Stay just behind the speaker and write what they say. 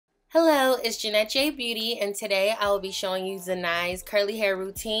Hello, it's Jeanette J Beauty, and today I will be showing you Zanai's curly hair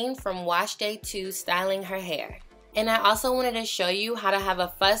routine from wash day to styling her hair. And I also wanted to show you how to have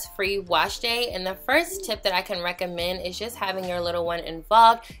a fuss-free wash day, and the first tip that I can recommend is just having your little one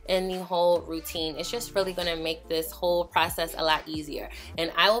involved in the whole routine. It's just really going to make this whole process a lot easier.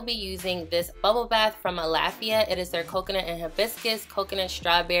 And I will be using this bubble bath from Alaffia. It is their coconut and hibiscus coconut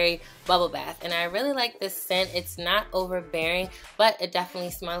strawberry bubble bath, and I really like this scent. It's not overbearing, but it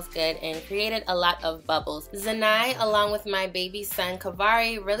definitely smells good and created a lot of bubbles. Zanai, along with my baby son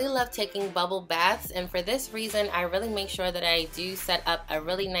Kavari, really love taking bubble baths, and for this reason I really make sure that I do set up a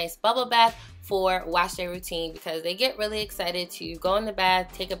really nice bubble bath for wash day routine, because they get really excited to go in the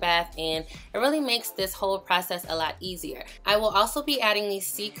bath, take a bath, and it really makes this whole process a lot easier. I will also be adding these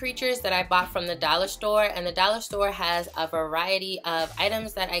sea creatures that I bought from the dollar store, and the dollar store has a variety of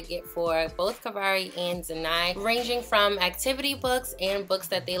items that I get for both Kavari and Zanai, ranging from activity books and books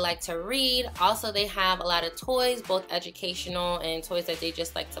that they like to read. Also, they have a lot of toys, both educational and toys that they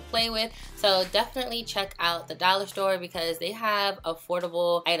just like to play with. So definitely check out the dollar store because they have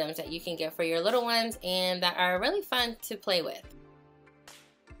affordable items that you can get for your little ones and that are really fun to play with.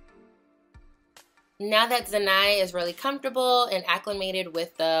 Now that Zanai is really comfortable and acclimated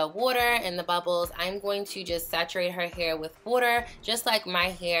with the water and the bubbles, I'm going to just saturate her hair with water, just like my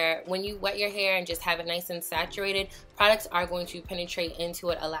hair. When you wet your hair and just have it nice and saturated, products are going to penetrate into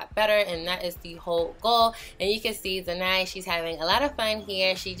it a lot better, and that is the whole goal. And you can see Zanai, she's having a lot of fun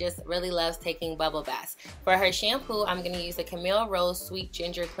here. She just really loves taking bubble baths. For her shampoo, I'm going to use the Camille Rose Sweet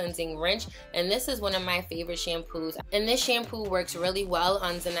Ginger Cleansing Rinse, and this is one of my favorite shampoos. And this shampoo works really well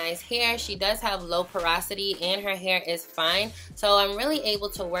on Zanai's hair. She does have low porosity and her hair is fine, so I'm really able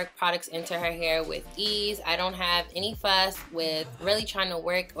to work products into her hair with ease. I don't have any fuss with really trying to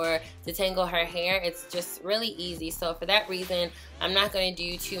work or detangle her hair. It's just really easy. So for that reason, I'm not going to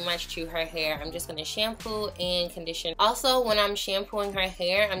do too much to her hair. I'm just going to shampoo and condition. Also, when I'm shampooing her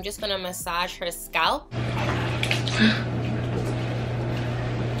hair, I'm just going to massage her scalp.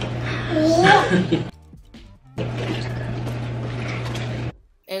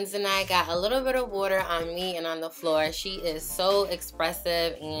 And Zanai got a little bit of water on me and on the floor. She is so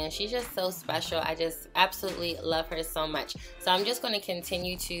expressive and she's just so special. I just absolutely love her so much. So I'm just going to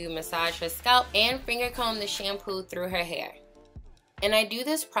continue to massage her scalp and finger comb the shampoo through her hair. And I do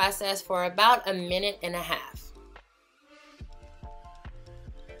this process for about a minute and a half.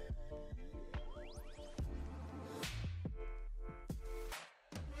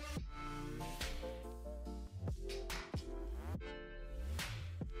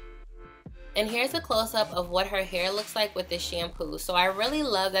 And here's a close-up of what her hair looks like with this shampoo. So I really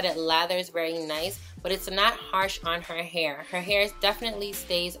love that it lathers very nice, but it's not harsh on her hair. Her hair definitely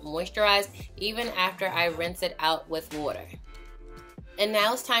stays moisturized even after I rinse it out with water. And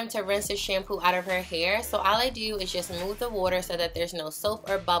now it's time to rinse the shampoo out of her hair. So all I do is just move the water so that there's no soap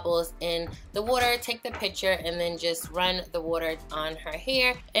or bubbles in the water, take the picture, and then just run the water on her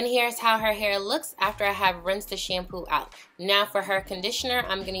hair. And here's how her hair looks after I have rinsed the shampoo out. Now for her conditioner,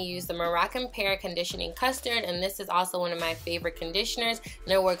 I'm going to use the Moroccan Pear Conditioning Custard, and this is also one of my favorite conditioners,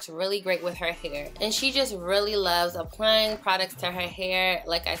 and it works really great with her hair. And she just really loves applying products to her hair.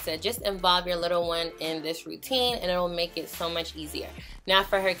 Like I said, just involve your little one in this routine and it will make it so much easier. Now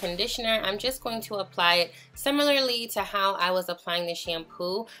for her conditioner, I'm just going to apply it similarly to how I was applying the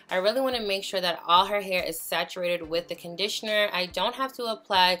shampoo. I really want to make sure that all her hair is saturated with the conditioner. I don't have to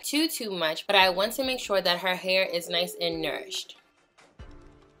apply too much, but I want to make sure that her hair is nice and nourished.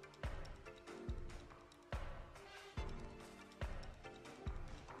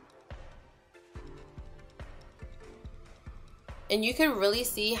 And you can really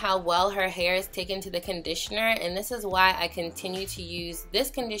see how well her hair is taken to the conditioner, and this is why I continue to use this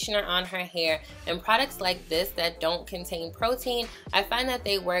conditioner on her hair. And products like this that don't contain protein, I find that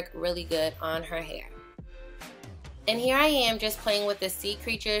they work really good on her hair. And here I am just playing with the sea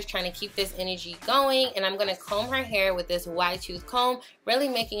creatures, trying to keep this energy going, and I'm going to comb her hair with this wide tooth comb, really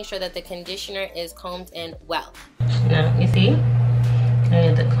making sure that the conditioner is combed in well. Now, you see? I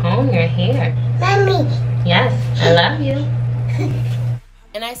have to comb your hair. Mommy! Yes, I love you.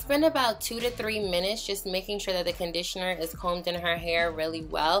 And I spend about 2 to 3 minutes just making sure that the conditioner is combed in her hair really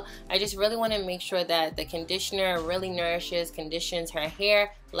well. I just really want to make sure that the conditioner really nourishes, conditions her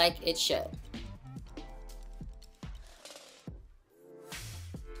hair like it should.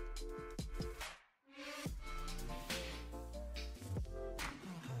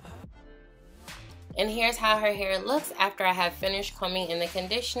 And here's how her hair looks after I have finished combing in the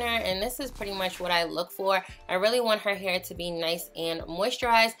conditioner, and this is pretty much what I look for. I really want her hair to be nice and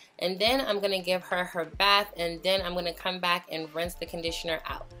moisturized, and then I'm going to give her her bath, and then I'm going to come back and rinse the conditioner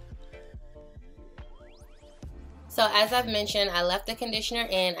out. So as I've mentioned, I left the conditioner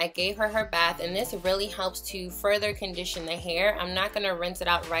in, I gave her her bath, and this really helps to further condition the hair. I'm not going to rinse it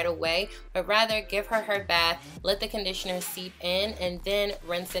out right away, but rather give her her bath, let the conditioner seep in, and then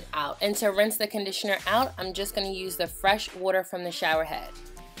rinse it out. And to rinse the conditioner out, I'm just going to use the fresh water from the shower head.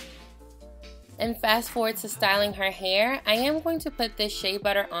 And fast forward to styling her hair, I am going to put this shea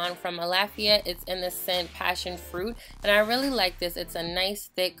butter on from Alaffia. It's in the scent Passion Fruit, and I really like this. It's a nice,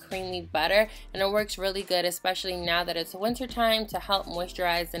 thick, creamy butter, and it works really good, especially now that it's winter time, to help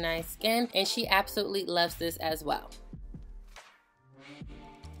moisturize the nice skin, and she absolutely loves this as well.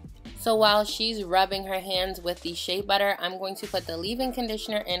 So while she's rubbing her hands with the shea butter, I'm going to put the leave-in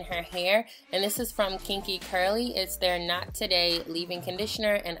conditioner in her hair, and this is from Kinky Curly. It's their Not Today leave-in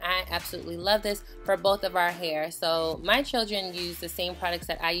conditioner, and I absolutely love this for both of our hair. So my children use the same products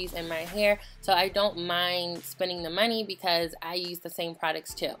that I use in my hair, so I don't mind spending the money because I use the same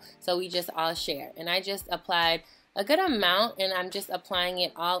products too. So we just all share, and I just applied a good amount, and I'm just applying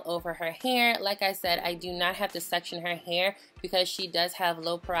it all over her hair. Like I said, I do not have to section her hair because she does have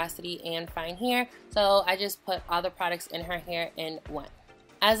low porosity and fine hair, so I just put all the products in her hair in one.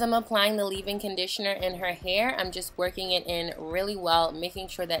 As I'm applying the leave-in conditioner in her hair, I'm just working it in really well, making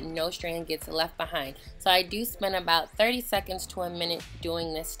sure that no strand gets left behind. So I do spend about 30 seconds to a minute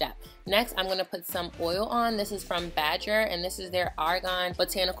doing this step. Next, I'm going to put some oil on. This is from Badger, and this is their Argan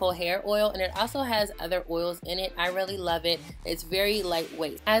Botanical Hair Oil, and it also has other oils in it. I really love it. It's very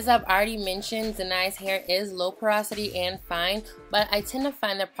lightweight. As I've already mentioned, Zanai's hair is low porosity and fine, but I tend to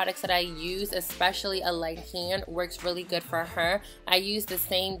find the products that I use, especially a light hand, works really good for her. I use the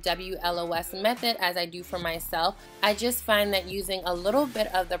same WLOS method as I do for myself. I just find that using a little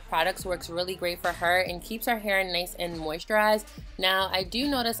bit of the products works really great for her and keeps her hair nice and moisturized. Now, I do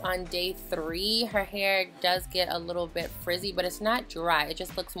notice on day 3, her hair does get a little bit frizzy, but it's not dry. It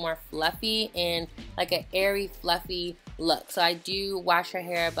just looks more fluffy and like an airy, fluffy look. So I do wash her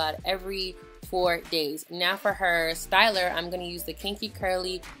hair about every 4 days. Now for her styler, I'm going to use the Kinky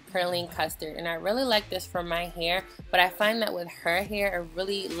Curly Curling Custard, and I really like this for my hair, but I find that with her hair, it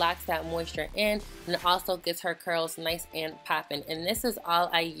really locks that moisture in, and it also gets her curls nice and poppin'. And this is all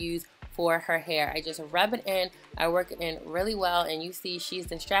I use for her hair. I just rub it in, I work it in really well, and you see she's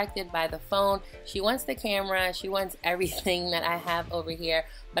distracted by the phone. She wants the camera, she wants everything that I have over here,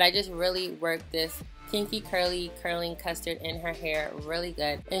 but I just really work this Kinky Curly Curling Custard in her hair really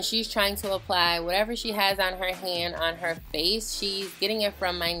good. And she's trying to apply whatever she has on her hand on her face. She's getting it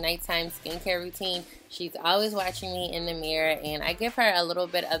from my nighttime skincare routine. She's always watching me in the mirror, and I give her a little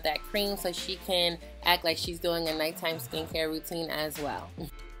bit of that cream so she can act like she's doing a nighttime skincare routine as well.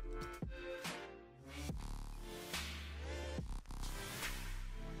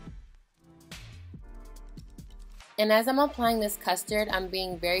 And as I'm applying this custard, I'm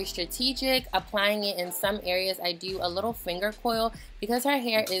being very strategic, applying it in some areas. I do a little finger coil because her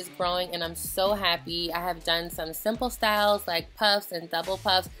hair is growing, and I'm so happy. I have done some simple styles like puffs and double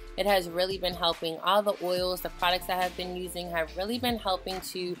puffs. It has really been helping. All the oils, the products I have been using have really been helping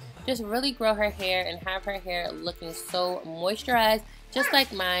to just really grow her hair and have her hair looking so moisturized, just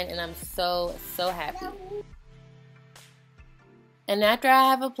like mine, and I'm so happy. And after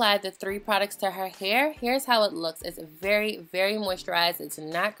I have applied the 3 products to her hair, here's how it looks. It's very moisturized. It's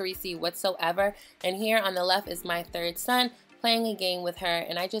not greasy whatsoever. And here on the left is my third son playing a game with her,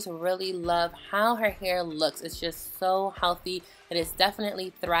 and I just really love how her hair looks. It's just so healthy. It is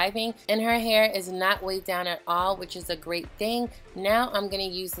definitely thriving, and her hair is not weighed down at all, which is a great thing. Now I'm going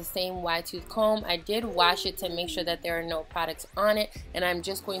to use the same wide tooth comb. I did wash it to make sure that there are no products on it, and I'm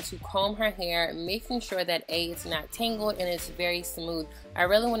just going to comb her hair, making sure that it's not tangled and it's very smooth. I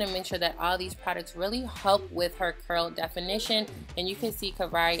really want to make sure that all these products really help with her curl definition, and you can see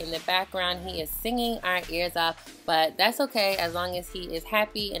Kavari in the background. He is singing our ears off, but that's okay as long as he is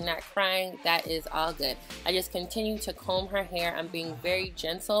happy and not crying. That is all good. I just continue to comb her hair. I'm being very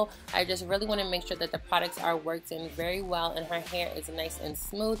gentle. I just really want to make sure that the products are worked in very well and her hair is nice and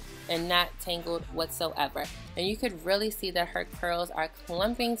smooth and not tangled whatsoever. And you could really see that her curls are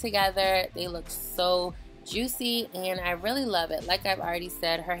clumping together. They look so juicy, and I really love it. Like I've already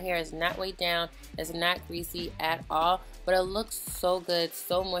said, her hair is not weighed down, it's not greasy at all, but it looks so good,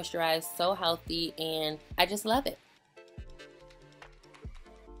 so moisturized, so healthy, and I just love it.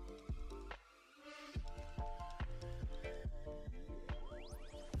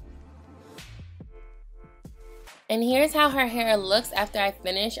 And here's how her hair looks after I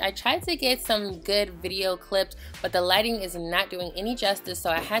finish. I tried to get some good video clips, but the lighting is not doing any justice, so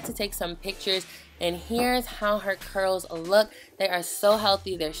I had to take some pictures. and here's how her curls look. They are so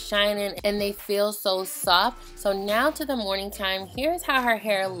healthy, they're shining, and they feel so soft. So now to the morning time, here's how her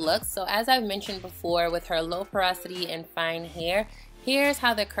hair looks. So as I've mentioned before, with her low porosity and fine hair, here's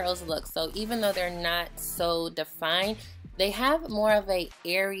how the curls look. So even though they're not so defined, they have more of a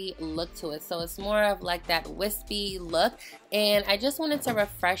airy look to it. So it's more of like that wispy look. And I just wanted to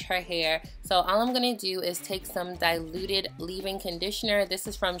refresh her hair. So all I'm going to do is take some diluted leave-in conditioner. This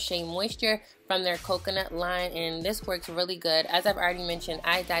is from Shea Moisture from their coconut line, and this works really good. As I've already mentioned,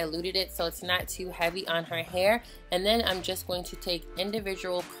 I diluted it so it's not too heavy on her hair. And then I'm just going to take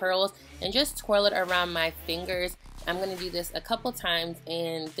individual curls and just twirl it around my fingers. I'm going to do this a couple times,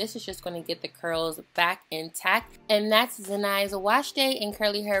 and this is just going to get the curls back intact. And that's Zanai's wash day and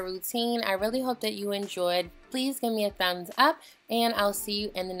curly hair routine. I really hope that you enjoyed. Please give me a thumbs up, and I'll see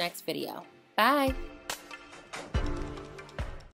you in the next video. Bye!